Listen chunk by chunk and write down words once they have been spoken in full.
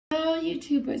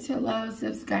YouTubers, hello,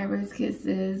 subscribers,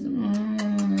 kisses.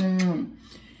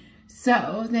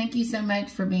 So, thank you so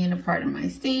much for being a part of my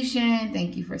station.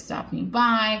 Thank you for stopping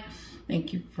by.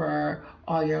 Thank you for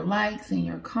all your likes and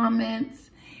your comments.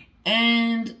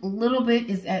 And Little Bit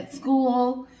is at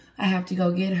school. I have to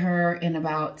go get her in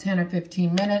about 10 or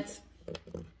 15 minutes.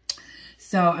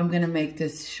 So, I'm going to make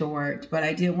this short. But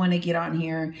I did want to get on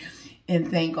here and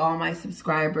thank all my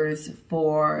subscribers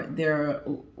for their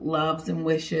loves and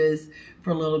wishes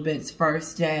for Little Bit's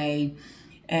first day.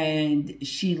 And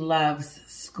she loves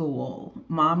school.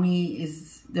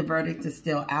 The verdict is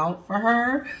still out for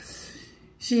her.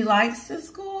 She likes the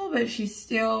school, but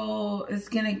it's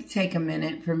going to take a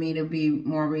minute for me to be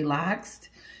more relaxed.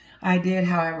 I did,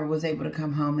 however, was able to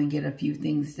come home and get a few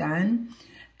things done.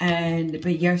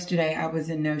 But yesterday I was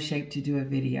in no shape to do a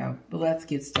video. But let's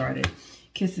get started.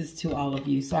 Kisses to all of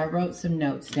you. So I wrote some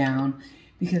notes down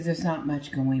because there's not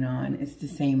much going on. It's the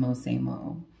same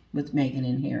old with Meghan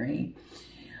and Harry.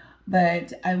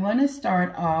 But I want to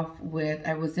start off with,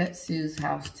 I was at Sue's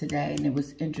house today, and it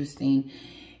was interesting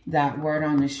that word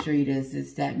on the street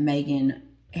is that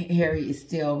Harry is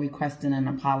still requesting an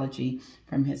apology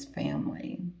from his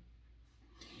family.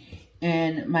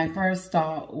 And my first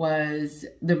thought was,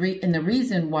 the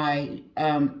reason why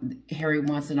Harry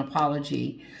wants an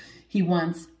apology, he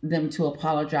wants them to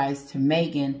apologize to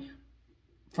Meghan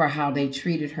for how they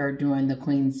treated her during the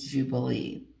Queen's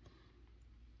Jubilee.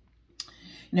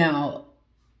 Now,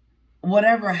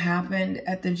 whatever happened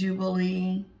at the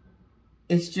Jubilee,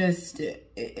 it's just,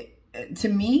 to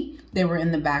me, they were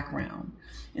in the background.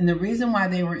 And the reason why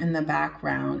they were in the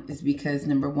background is because,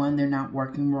 number one, they're not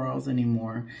working royals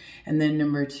anymore. And then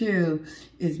number two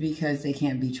is because they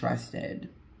can't be trusted.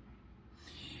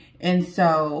 And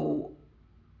so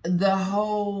the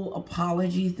whole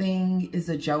apology thing is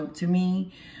a joke to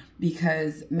me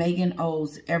because Meghan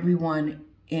owes everyone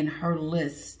in her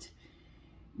list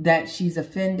that she's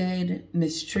offended,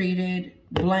 mistreated,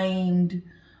 blamed,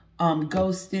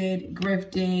 ghosted,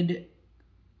 grifted.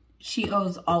 She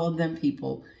owes all of them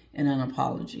people an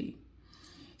apology.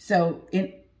 So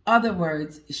in other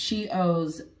words, she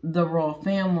owes the royal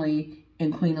family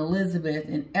and Queen Elizabeth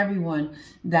and everyone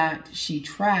that she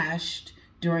trashed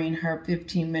during her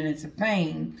 15 minutes of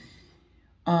fame.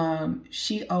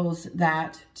 She owes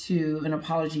an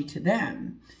apology to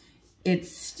them.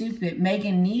 It's stupid.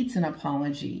 Meghan needs an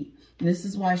apology. This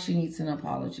is why she needs an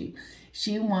apology.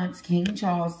 She wants King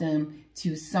Charles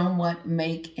to somewhat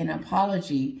make an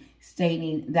apology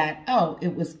stating that, oh,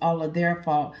 it was all of their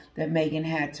fault that Meghan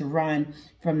had to run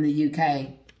from the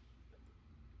UK.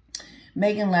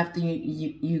 Meghan left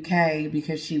the UK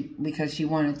because she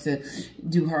wanted to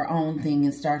do her own thing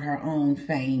and start her own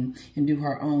fame and do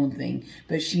her own thing.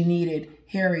 But she needed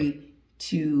Harry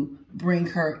to bring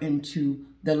her into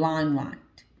the limelight.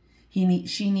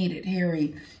 She needed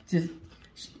Harry to...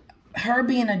 Her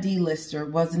being a D-lister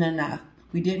wasn't enough.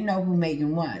 We didn't know who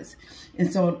Meghan was.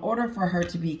 And so in order for her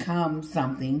to become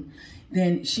something,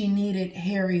 then she needed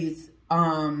Harry's...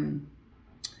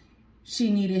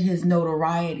 she needed his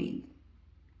notoriety.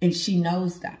 And she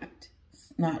knows that.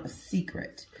 It's not a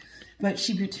secret. But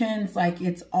she pretends like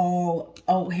it's all,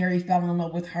 oh, Harry fell in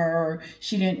love with her.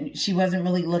 She wasn't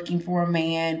really looking for a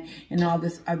man and all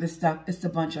this other stuff. It's a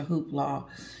bunch of hoopla.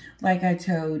 Like I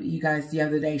told you guys the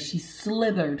other day, she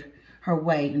slithered her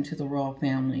way into the royal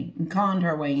family and conned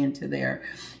her way into there.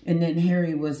 And then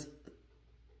Harry was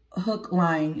hook,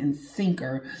 line, and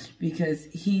sinker because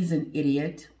he's an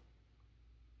idiot.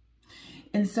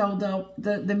 And so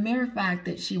the mere fact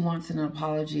that she wants an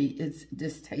apology is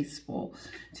distasteful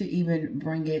to even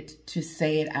bring it, to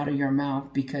say it out of your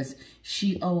mouth, because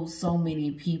she owes so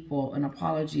many people an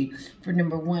apology. For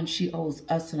number one, she owes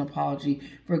us an apology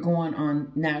for going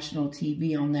on national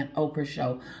TV on that Oprah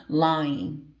show,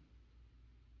 lying.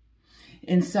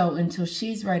 And so until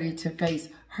she's ready to face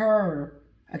her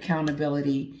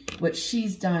accountability, what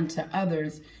she's done to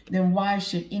others, then why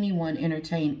should anyone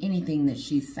entertain anything that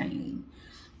she's saying?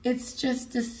 It's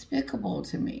just despicable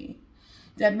to me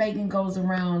that Meghan goes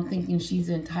around thinking she's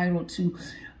entitled to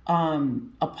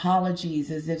apologies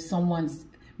as if someone's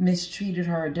mistreated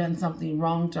her or done something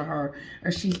wrong to her,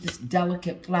 or she's this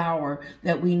delicate flower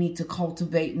that we need to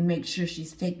cultivate and make sure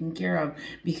she's taken care of,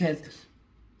 because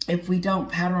if we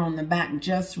don't pat her on the back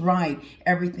just right,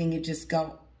 everything would just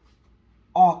go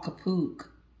all kaput.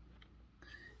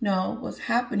 No, what's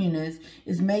happening is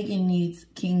Meghan needs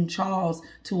King Charles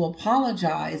to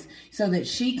apologize so that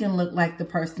she can look like the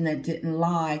person that didn't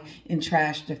lie and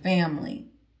trash the family.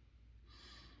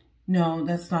 No,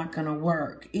 that's not going to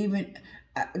work. Even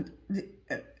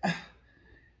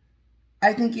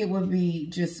I think it would be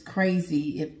just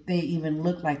crazy if they even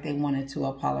looked like they wanted to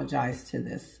apologize to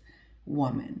this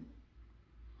woman.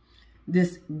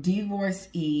 This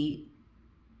divorcee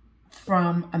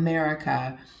from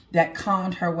America that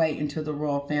conned her way into the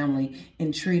royal family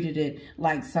and treated it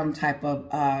like some type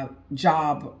of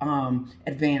job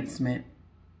advancement.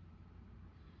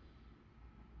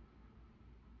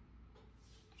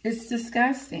 It's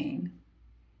disgusting.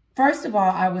 First of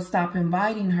all, I would stop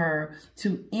inviting her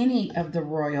to any of the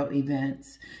royal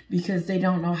events because they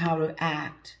don't know how to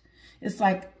act. It's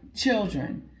like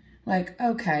children. Like,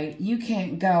 okay, you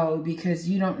can't go because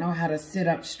you don't know how to sit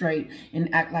up straight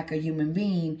and act like a human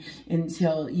being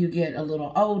until you get a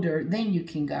little older. Then you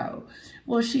can go.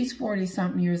 Well, she's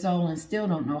 40-something years old and still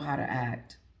don't know how to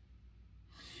act.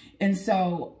 And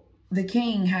so the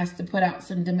king has to put out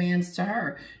some demands to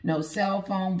her. No cell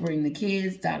phone, bring the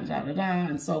kids, da-da-da-da-da,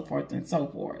 and so forth and so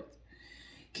forth.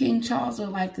 King Charles would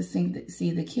like to see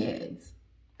the kids,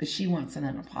 but she wants an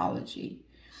apology.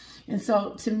 And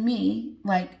so to me,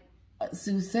 like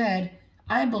Sue said,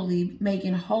 I believe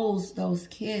Meghan holds those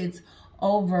kids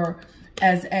over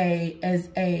as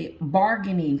a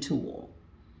bargaining tool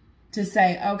to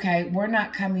say, okay, we're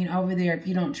not coming over there if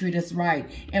you don't treat us right,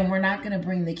 and we're not going to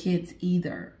bring the kids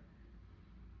either.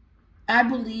 I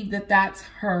believe that that's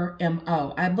her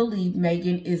MO. I believe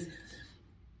Meghan is,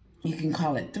 you can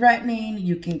call it threatening,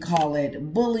 you can call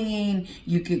it bullying,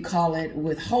 you could call it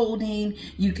withholding,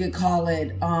 you could call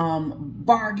it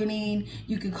bargaining,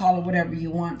 you could call it whatever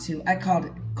you want to. I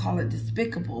call it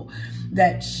despicable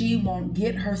that she won't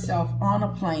get herself on a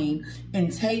plane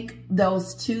and take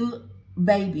those two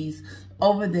babies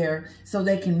over there so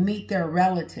they can meet their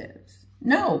relatives.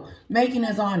 No, Meghan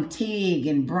is on TIG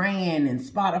and Brand and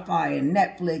Spotify and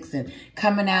Netflix and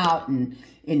coming out and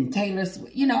Taylor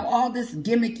Swift, you know, all this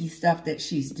gimmicky stuff that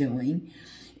she's doing,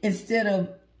 instead of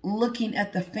looking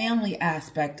at the family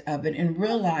aspect of it and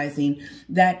realizing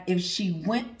that if she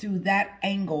went through that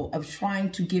angle of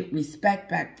trying to get respect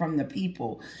back from the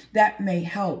people, that may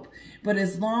help. But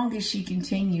as long as she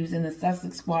continues and the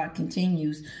Sussex squad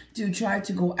continues to try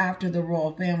to go after the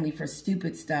royal family for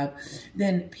stupid stuff,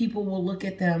 then people will look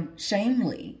at them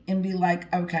shamefully and be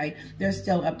like, okay, they're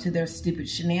still up to their stupid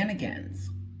shenanigans.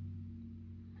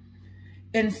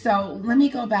 And so let me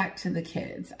go back to the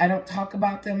kids. I don't talk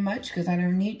about them much because I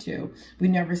don't need to. We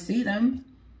never see them.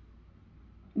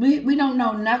 We don't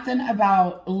know nothing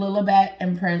about Lilibet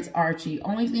and Prince Archie.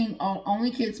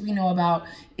 Only kids we know about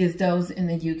is those in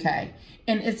the UK.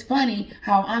 And it's funny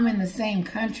how I'm in the same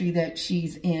country that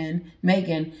she's in,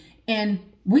 Meghan, and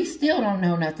we still don't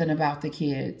know nothing about the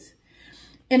kids.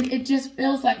 And it just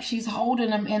feels like she's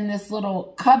holding them in this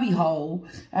little cubby hole,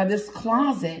 this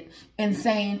closet, and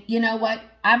saying, you know what?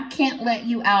 I can't let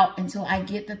you out until I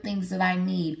get the things that I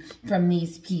need from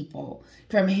these people,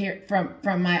 from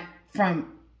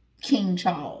King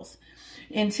Charles.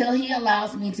 Until he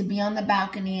allows me to be on the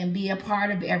balcony and be a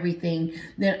part of everything,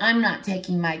 then I'm not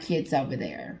taking my kids over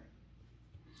there.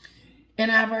 And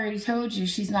I've already told you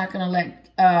she's not going to let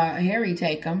Harry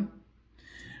take them.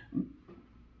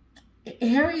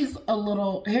 Harry is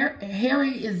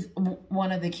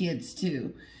one of the kids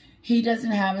too. He doesn't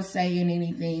have a say in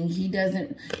anything. He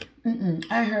doesn't.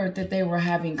 I heard that they were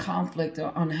having conflict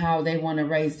on how they want to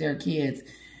raise their kids.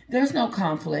 There's no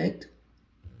conflict.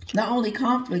 The only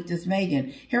conflict is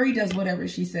Meghan. Harry does whatever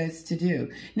she says to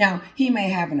do. Now, he may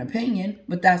have an opinion,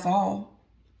 but that's all.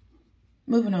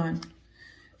 Moving on.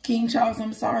 King Charles,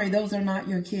 I'm sorry, those are not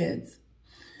your kids.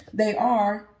 They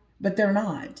are, but they're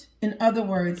not. In other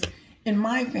words, in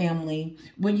my family,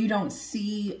 when you don't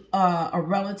see a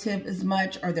relative as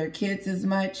much or their kids as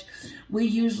much, we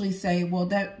usually say, well,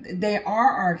 that they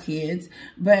are our kids,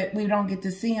 but we don't get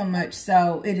to see them much,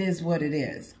 so it is what it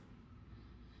is.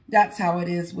 That's how it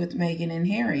is with Meghan and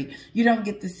Harry. You don't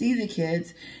get to see the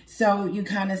kids, so you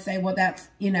kind of say, well, that's,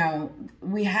 you know,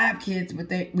 we have kids, but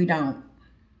we don't.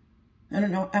 I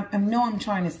don't know. I know I'm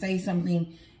trying to say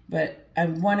something, but I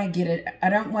want to get it. I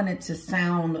don't want it to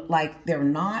sound like they're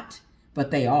not,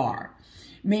 but they are.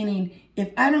 Meaning, if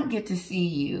I don't get to see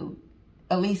you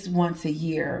at least once a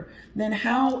year, then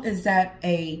how is that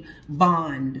a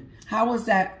bond? How is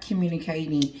that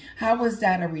communicating? How is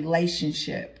that a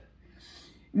relationship?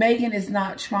 Meghan is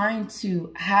not trying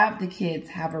to have the kids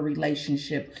have a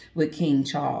relationship with King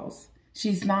Charles.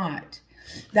 She's not.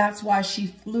 That's why she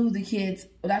flew the kids.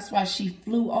 That's why she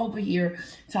flew over here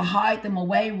to hide them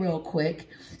away real quick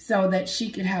so that she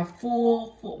could have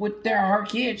with they're her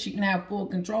kids, she can have full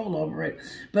control over it.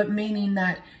 But meaning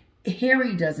that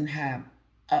Harry doesn't have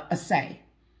a say.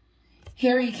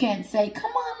 Harry can't say,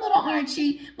 come on, little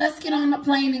Archie, let's get on the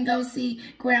plane and go see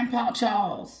Grandpa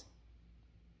Charles.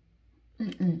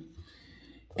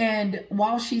 And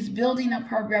while she's building up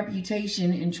her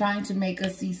reputation and trying to make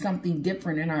us see something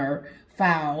different in her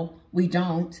file, we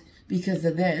don't because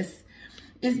of this,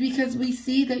 is because we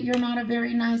see that you're not a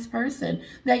very nice person,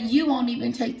 that you won't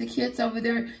even take the kids over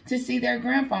there to see their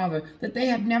grandfather that they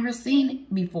have never seen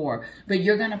before. But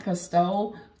you're going to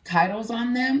bestow titles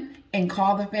on them and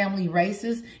call the family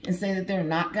racist and say that they're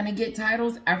not going to get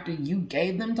titles after you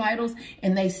gave them titles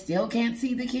and they still can't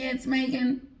see the kids,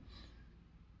 Meghan.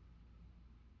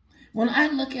 When I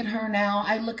look at her now,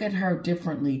 I look at her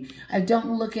differently. I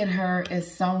don't look at her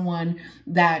as someone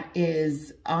that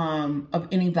is of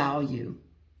any value.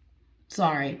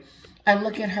 Sorry. I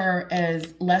look at her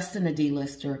as less than a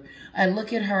D-lister. I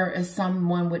look at her as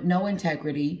someone with no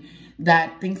integrity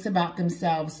that thinks about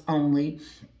themselves only.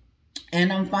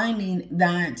 And I'm finding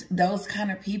that those kind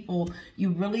of people you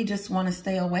really just want to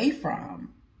stay away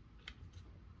from.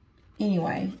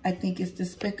 Anyway, I think it's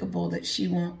despicable that she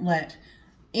won't let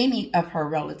any of her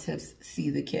relatives see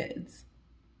the kids.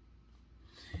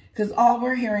 Because all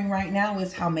we're hearing right now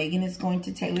is how Meghan is going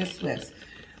to Taylor Swift's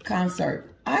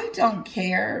concert. I don't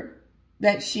care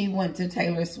that she went to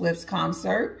Taylor Swift's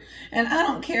concert. And I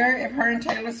don't care if her and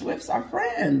Taylor Swift are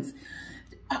friends.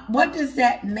 What does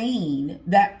that mean?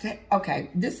 Okay,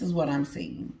 this is what I'm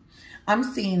seeing. I'm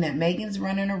seeing that Meghan's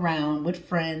running around with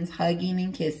friends, hugging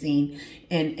and kissing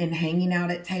and hanging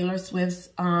out at Taylor Swift's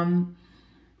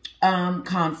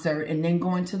concert and then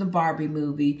going to the Barbie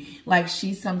movie like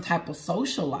she's some type of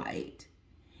socialite.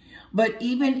 But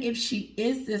even if she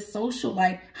is this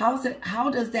socialite, how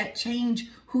does that change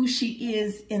who she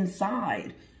is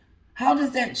inside? How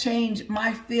does that change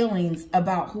my feelings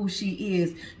about who she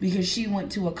is because she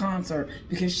went to a concert,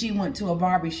 because she went to a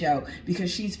Barbie show, because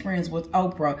she's friends with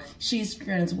Oprah, she's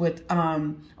friends with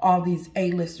all these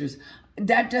A-listers?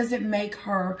 That doesn't make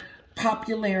her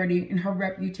popularity and her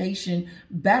reputation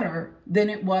better than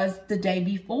it was the day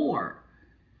before.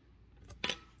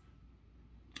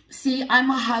 See, I'm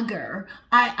a hugger.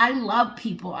 I love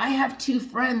people. I have 2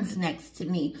 friends next to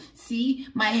me. See,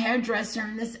 my hairdresser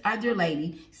and this other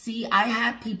lady. See, I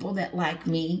have people that like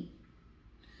me.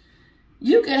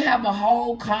 You can have a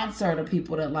whole concert of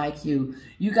people that like you.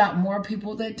 You got more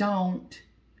people that don't.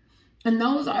 And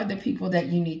those are the people that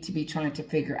you need to be trying to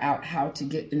figure out how to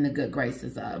get in the good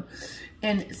graces of.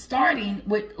 And starting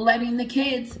with letting the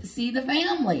kids see the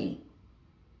family.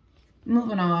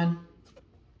 Moving on.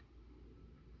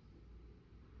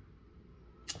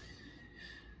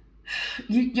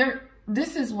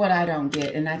 This is what I don't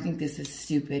get, and I think this is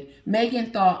stupid.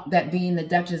 Meghan thought that being the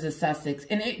Duchess of Sussex,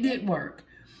 and it did work,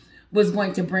 was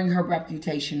going to bring her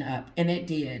reputation up, and it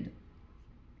did.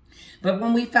 But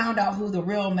when we found out who the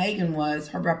real Meghan was,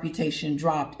 her reputation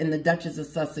dropped, and the Duchess of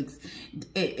Sussex,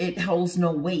 it holds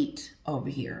no weight over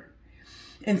here.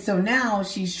 And so now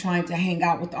she's trying to hang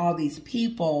out with all these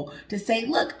people to say,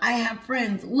 look, I have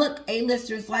friends. Look,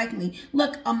 A-listers like me.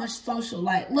 Look, I'm a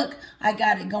socialite. Look, I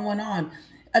got it going on.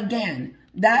 Again,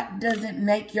 that doesn't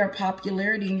make your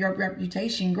popularity and your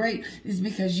reputation great. It's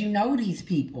because you know these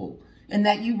people and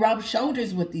that you rub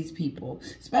shoulders with these people,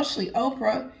 especially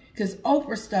Oprah, because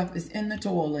Oprah stuff is in the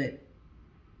toilet.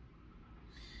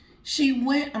 She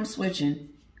went, I'm switching.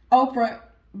 Oprah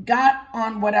got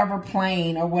on whatever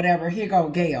plane or whatever. Here go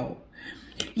Gail.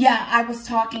 Yeah, I was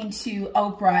talking to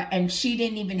Oprah and she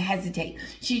didn't even hesitate.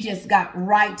 She just got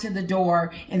right to the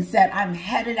door and said, I'm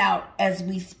headed out as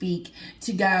we speak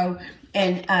to go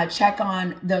and check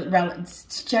on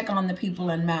the people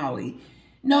in Maui.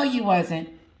 No, you wasn't.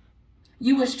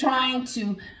 You was trying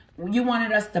to, you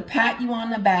wanted us to pat you on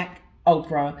the back,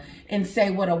 Oprah, and say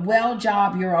what a well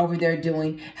job you're over there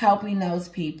doing, helping those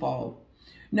people.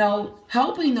 No,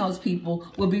 helping those people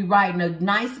will be writing a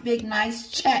nice, big, nice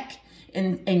check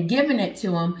and giving it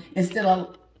to them instead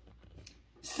of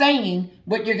saying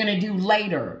what you're going to do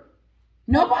later.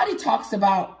 Nobody talks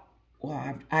about,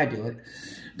 well, I do it,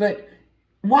 but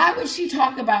why would she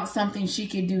talk about something she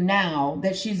could do now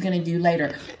that she's going to do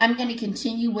later? I'm going to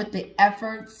continue with the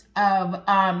efforts of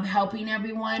helping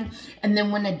everyone. And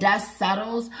then when the dust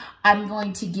settles, I'm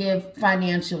going to give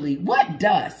financially. What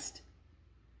dust?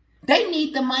 They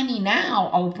need the money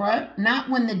now, Oprah, not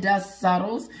when the dust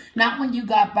settles, not when you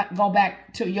go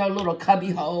back to your little cubby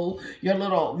hole, your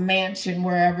little mansion,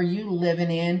 wherever you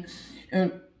living in.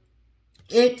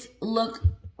 It looked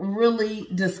really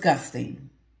disgusting.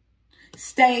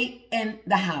 Stay in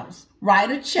the house.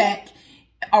 Write a check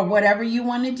or whatever you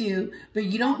want to do, but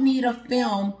you don't need a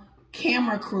film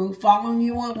camera crew following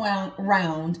you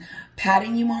around,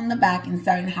 patting you on the back and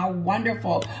saying how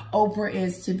wonderful Oprah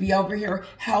is to be over here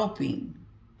helping.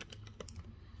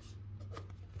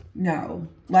 No.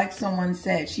 Like someone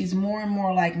said, she's more and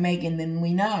more like Meghan than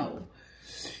we know.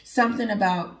 Something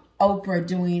about Oprah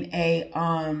doing a,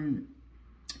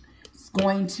 it's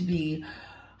going to be,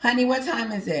 honey, what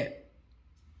time is it?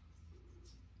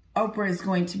 Oprah is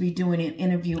going to be doing an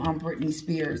interview on Britney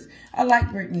Spears. I like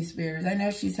Britney Spears. I know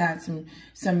she's had some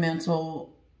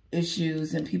mental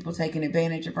issues and people taking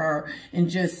advantage of her and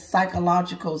just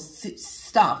psychological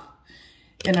stuff.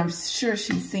 And I'm sure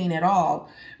she's seen it all.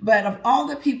 But of all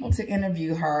the people to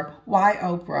interview her, why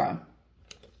Oprah?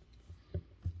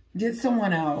 Get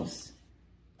someone else.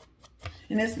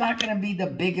 And it's not going to be the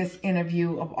biggest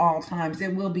interview of all times.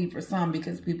 It will be for some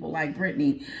because people like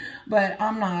Britney. But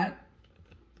I'm not.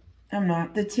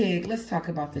 The TIG. Let's talk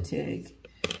about the TIG.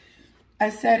 I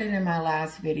said it in my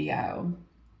last video.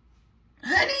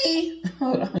 Honey!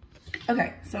 Hold on.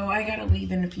 Okay, so I got to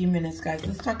leave in a few minutes, guys.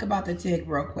 Let's talk about the TIG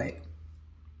real quick.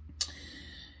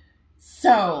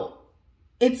 So,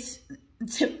 it's...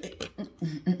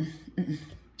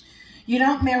 You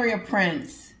don't marry a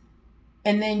prince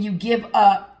and then you give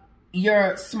up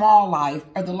your small life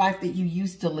or the life that you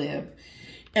used to live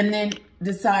and then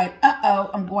decide, uh-oh,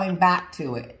 I'm going back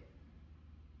to it.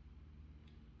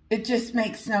 It just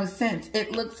makes no sense.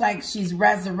 It looks like she's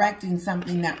resurrecting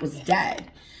something that was dead.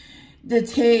 The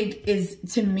TIG is,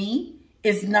 to me,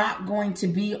 is not going to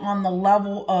be on the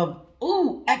level of,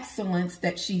 ooh, excellence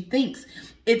that she thinks.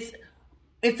 It's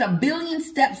a billion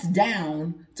steps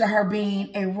down to her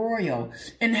being a royal.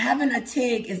 And having a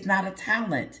TIG is not a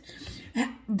talent.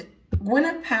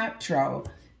 Gwyneth Paltrow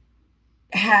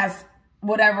has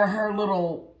whatever her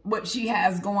little, what she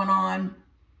has going on.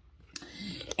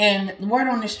 And the word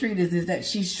on the street is that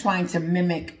she's trying to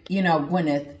mimic, you know,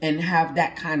 Gwyneth and have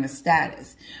that kind of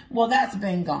status. Well, that's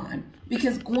been gone.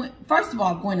 Because, first of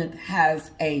all, Gwyneth has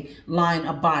a line,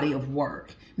 a body of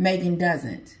work. Meghan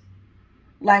doesn't.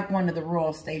 Like one of the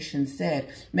royal stations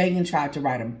said, Meghan tried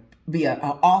to be an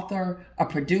author, a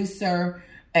producer,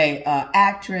 a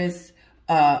actress,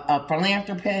 a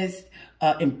philanthropist,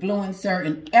 influencer,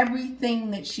 and everything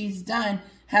that she's done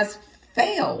has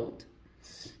failed.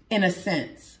 In a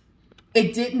sense,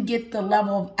 it didn't get the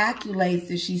level of accolades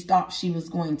that she thought she was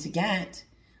going to get.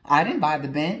 I didn't buy the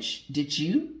bench. Did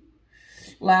you?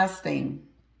 Last thing.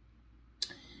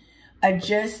 I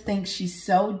just think she's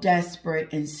so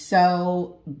desperate and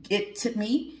so, to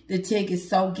me, the TIG is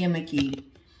so gimmicky.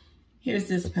 Here's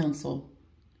this pencil.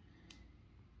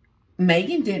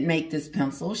 Meghan didn't make this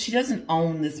pencil. She doesn't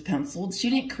own this pencil. She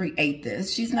didn't create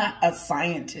this. She's not a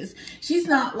scientist. She's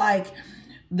not like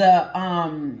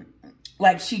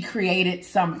like she created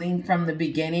something from the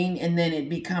beginning and then it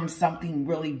becomes something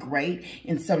really great.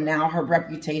 And so now her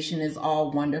reputation is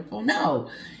all wonderful. No,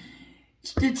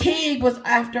 the TIG was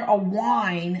after a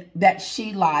wine that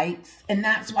she likes. And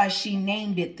that's why she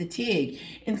named it the TIG.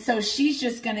 And so she's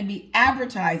just going to be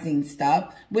advertising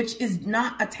stuff, which is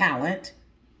not a talent.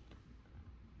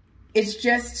 It's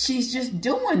just, she's just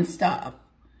doing stuff.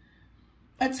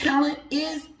 A talent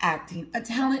is acting. A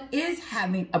talent is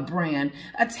having a brand.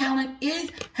 A talent is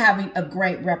having a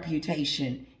great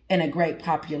reputation and a great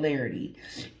popularity.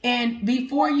 And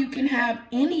before you can have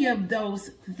any of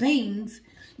those things,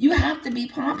 you have to be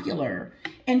popular.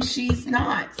 And she's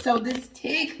not. So this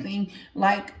TIG thing,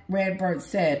 like Redbird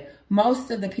said,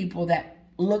 most of the people that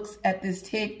looks at this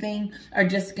TIG thing are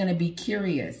just going to be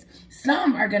curious.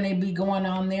 Some are going to be going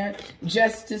on there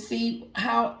just to see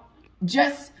how,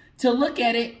 just to look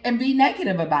at it and be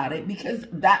negative about it because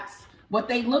that's what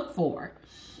they look for.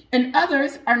 And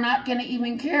others are not going to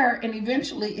even care. And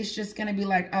eventually it's just going to be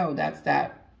like, oh, that's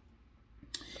that.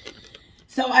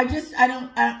 So I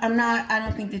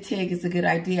don't think the TIG is a good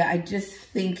idea. I just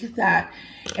think that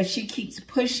as she keeps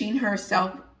pushing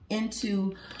herself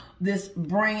into this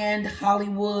brand,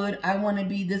 Hollywood, I want to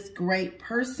be this great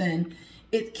person,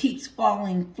 it keeps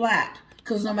falling flat.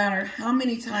 Because no matter how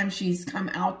many times she's come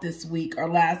out this week or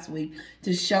last week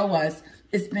to show us,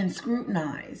 it's been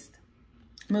scrutinized.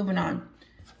 Moving on.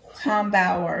 Tom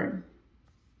Bower.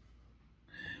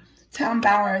 Tom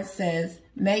Bower says,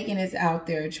 Meghan is out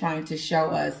there trying to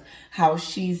show us how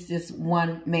she's this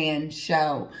one-man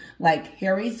show. Like,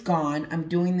 Harry's gone. I'm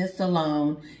doing this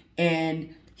alone.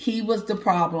 And he was the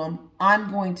problem. I'm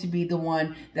going to be the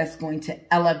one that's going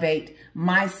to elevate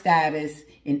my status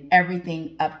and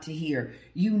everything up to here.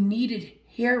 You needed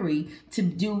Harry to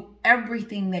do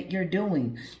everything that you're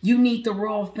doing. You need the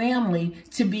royal family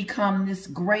to become this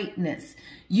greatness.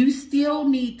 You still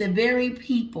need the very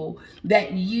people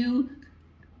that you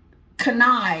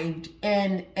connived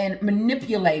and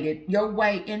manipulated your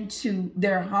way into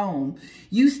their home.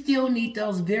 You still need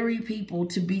those very people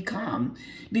to become,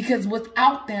 because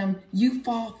without them, you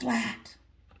fall flat.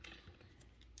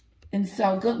 And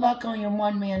so good luck on your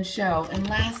one-man show. And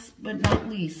last but not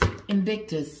least,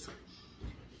 Invictus.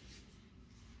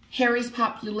 Harry's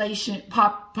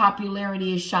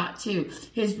popularity is shot too.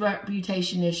 His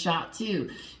reputation is shot too.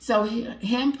 So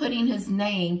him putting his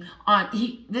name on,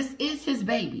 this is his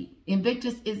baby.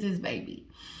 Invictus is his baby.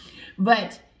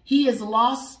 But he has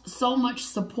lost so much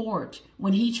support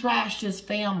when he trashed his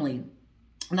family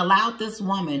and allowed this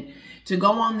woman to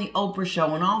go on the Oprah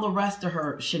show and all the rest of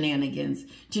her shenanigans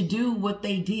to do what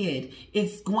they did.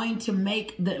 It's going to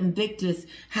make the Invictus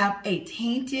have a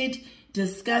tainted,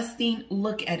 disgusting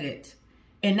look at it.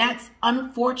 And that's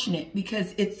unfortunate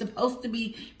because it's supposed to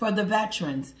be for the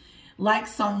veterans. Like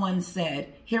someone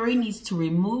said, Harry needs to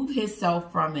remove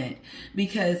himself from it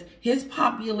because his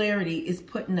popularity is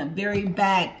putting a very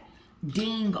bad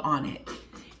ding on it.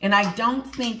 And I don't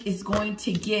think it's going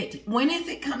to get... When is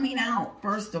it coming out,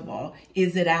 first of all?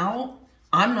 Is it out?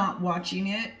 I'm not watching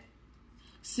it.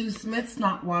 Sue Smith's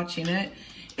not watching it.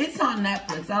 It's on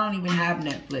Netflix. I don't even have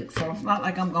Netflix. So it's not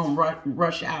like I'm going to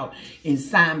rush out and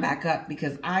sign back up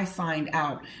because I signed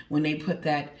out when they put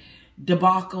that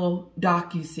debacle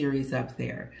docuseries up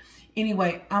there.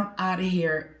 Anyway, I'm out of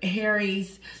here.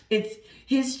 Harry's, it's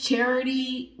his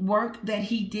charity work that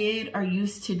he did or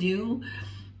used to do.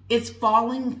 It's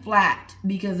falling flat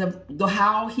because of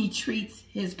how he treats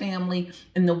his family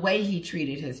and the way he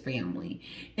treated his family.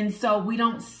 And so we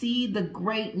don't see the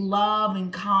great love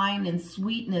and kind and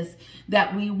sweetness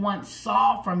that we once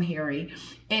saw from Harry.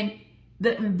 And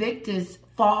the Invictus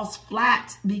falls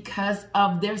flat because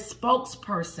of their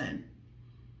spokesperson.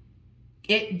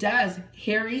 It does.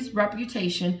 Harry's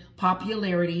reputation,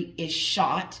 popularity is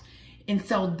shot. And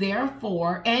so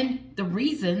therefore, and the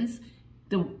reasons...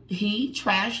 he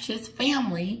trashed his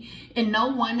family and no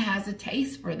one has a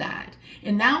taste for that.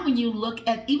 And now when you look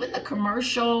at even the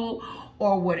commercial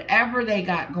or whatever they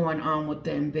got going on with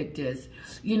the Invictus,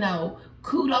 you know,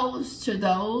 kudos to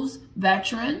those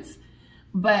veterans.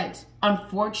 But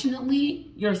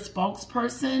unfortunately, your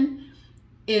spokesperson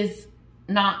is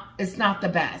not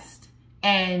the best.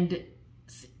 And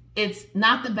it's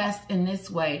not the best in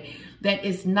this way, that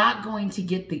it's not going to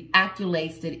get the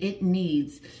accolades that it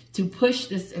needs to push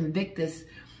this Invictus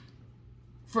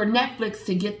for Netflix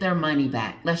to get their money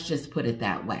back. Let's just put it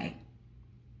that way.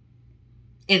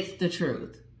 It's the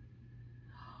truth.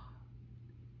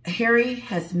 Harry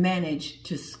has managed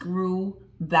to screw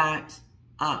that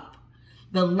up.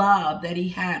 The love that he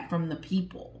had from the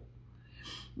people.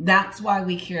 That's why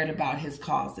we cared about his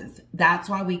causes. That's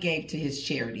why we gave to his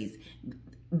charities.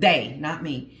 They, not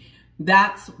me.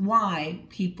 That's why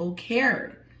people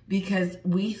cared, because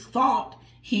we thought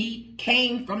he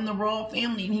came from the royal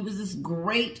family and he was this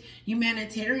great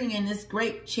humanitarian, this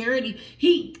great charity.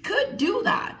 He could do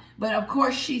that. But of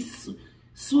course, she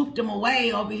swooped him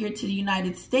away over here to the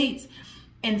United States.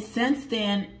 And since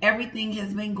then, everything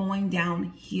has been going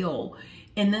downhill.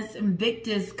 And this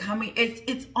Invictus coming,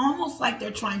 it's almost like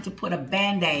they're trying to put a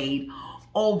Band-Aid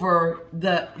over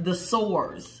the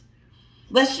sores.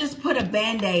 Let's just put a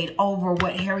Band-Aid over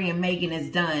what Harry and Meghan has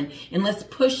done. And let's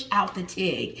push out the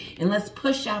TIG. And let's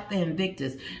push out the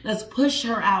Invictus. Let's push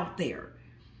her out there.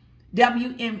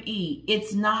 WME,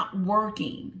 it's not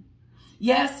working.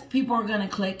 Yes, people are going to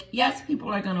click. Yes, people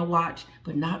are going to watch.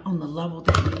 But not on the level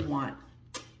that we want.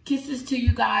 Kisses to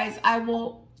you guys. I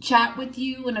will chat with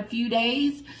you in a few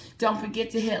days. Don't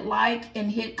forget to hit like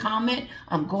and hit comment.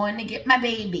 I'm going to get my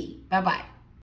baby. Bye-bye.